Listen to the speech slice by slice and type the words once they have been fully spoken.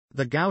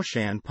The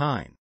Gaoshan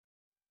Pine.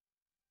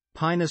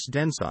 Pinus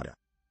Densata.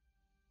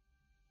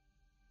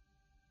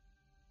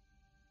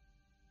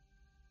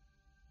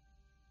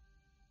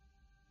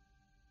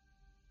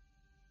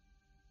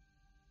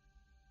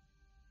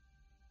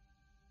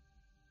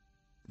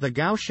 The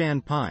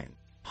Gaoshan pine,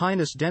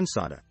 Pinus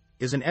Densata,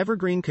 is an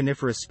evergreen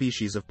coniferous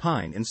species of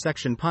pine in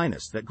section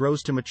Pinus that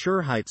grows to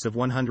mature heights of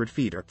 100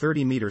 feet or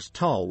 30 meters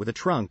tall with a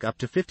trunk up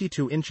to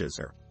 52 inches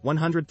or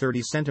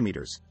 130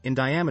 centimeters in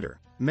diameter,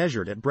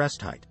 measured at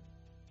breast height.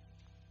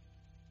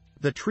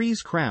 The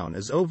tree's crown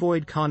is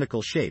ovoid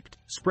conical shaped,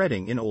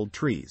 spreading in old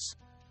trees.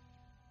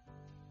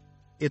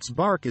 Its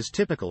bark is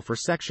typical for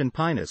section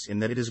Pinus in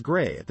that it is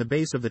gray at the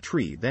base of the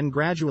tree then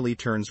gradually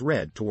turns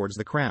red towards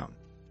the crown.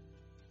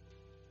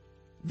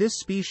 This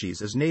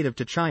species is native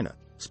to China,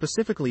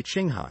 specifically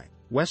Qinghai,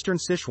 western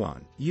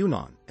Sichuan,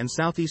 Yunnan, and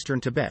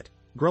southeastern Tibet,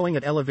 growing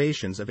at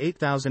elevations of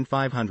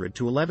 8,500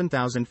 to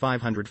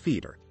 11,500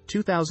 feet or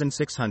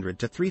 2,600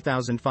 to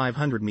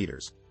 3,500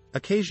 meters,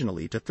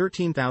 occasionally to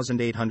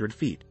 13,800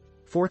 feet,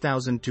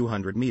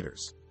 4,200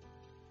 meters.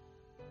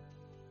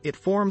 It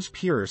forms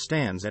pure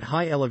stands at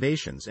high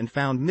elevations and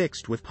found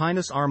mixed with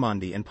Pinus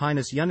armandi and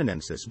Pinus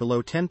yunnanensis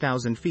below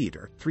 10,000 feet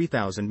or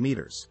 3,000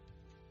 meters.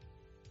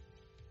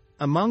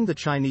 Among the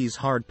Chinese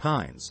hard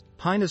pines,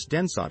 Pinus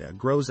densata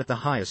grows at the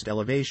highest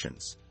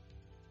elevations.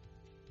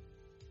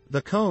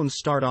 The cones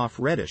start off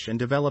reddish and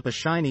develop a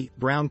shiny,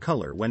 brown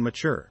color when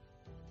mature.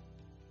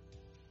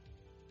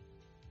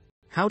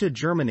 How to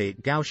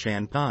germinate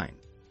Gaoshan pine.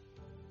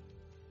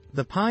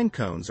 The pine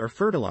cones are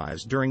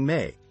fertilized during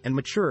May, and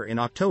mature in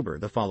October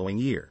the following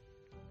year.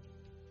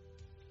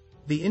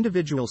 The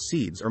individual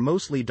seeds are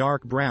mostly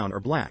dark brown or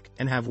black,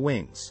 and have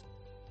wings.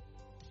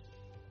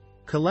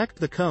 Collect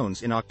the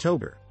cones in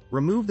October,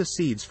 remove the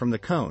seeds from the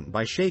cone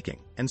by shaking,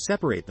 and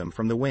separate them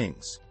from the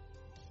wings.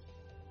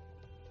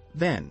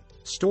 Then,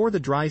 store the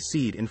dry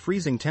seed in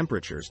freezing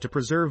temperatures to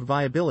preserve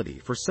viability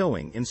for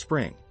sowing in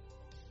spring.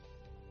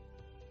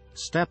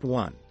 Step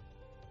 1.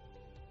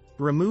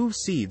 Remove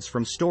seeds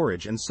from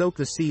storage and soak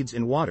the seeds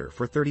in water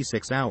for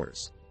 36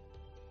 hours.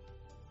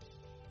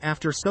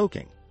 After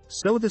soaking,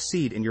 sow the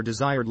seed in your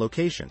desired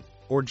location,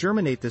 or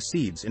germinate the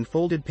seeds in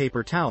folded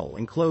paper towel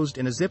enclosed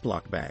in a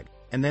Ziploc bag,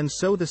 and then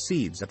sow the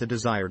seeds at the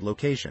desired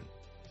location.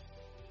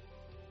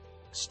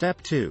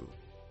 Step 2.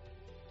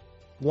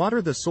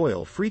 Water the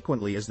soil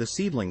frequently as the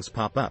seedlings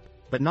pop up,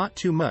 but not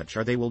too much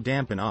or they will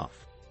dampen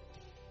off.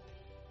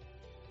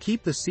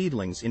 Keep the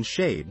seedlings in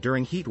shade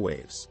during heat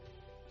waves.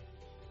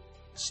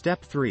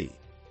 Step 3.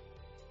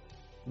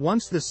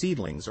 Once the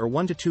seedlings are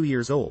 1 to 2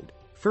 years old,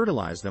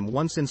 fertilize them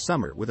once in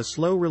summer with a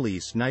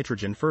slow-release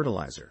nitrogen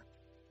fertilizer.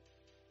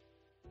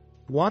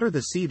 Water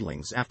the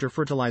seedlings after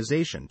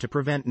fertilization to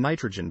prevent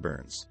nitrogen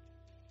burns.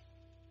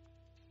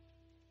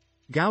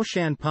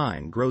 Gaoshan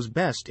pine grows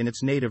best in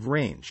its native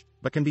range,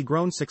 but can be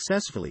grown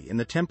successfully in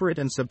the temperate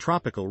and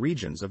subtropical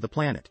regions of the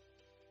planet.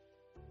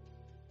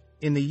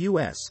 In the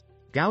U.S.,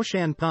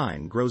 Gaoshan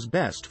pine grows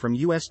best from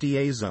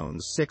USDA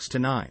zones 6 to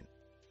 9.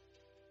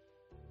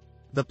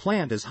 The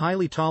plant is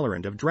highly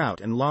tolerant of drought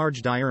and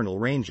large diurnal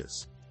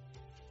ranges.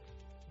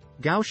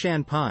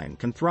 Gaoshan pine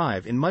can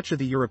thrive in much of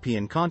the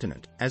European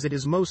continent, as it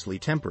is mostly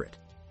temperate.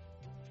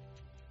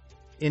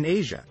 In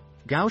Asia,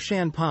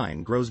 Gaoshan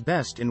pine grows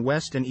best in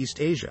West and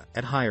East Asia,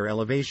 at higher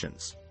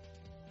elevations.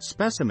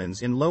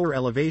 Specimens in lower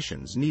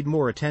elevations need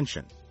more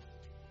attention.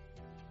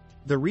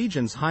 The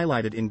regions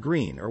highlighted in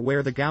green are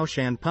where the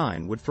Gaoshan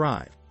pine would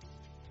thrive.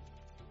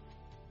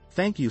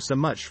 Thank you so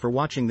much for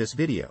watching this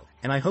video,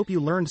 and I hope you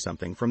learned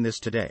something from this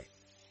today.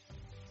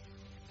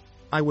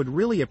 I would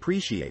really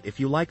appreciate if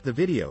you like the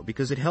video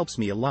because it helps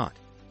me a lot.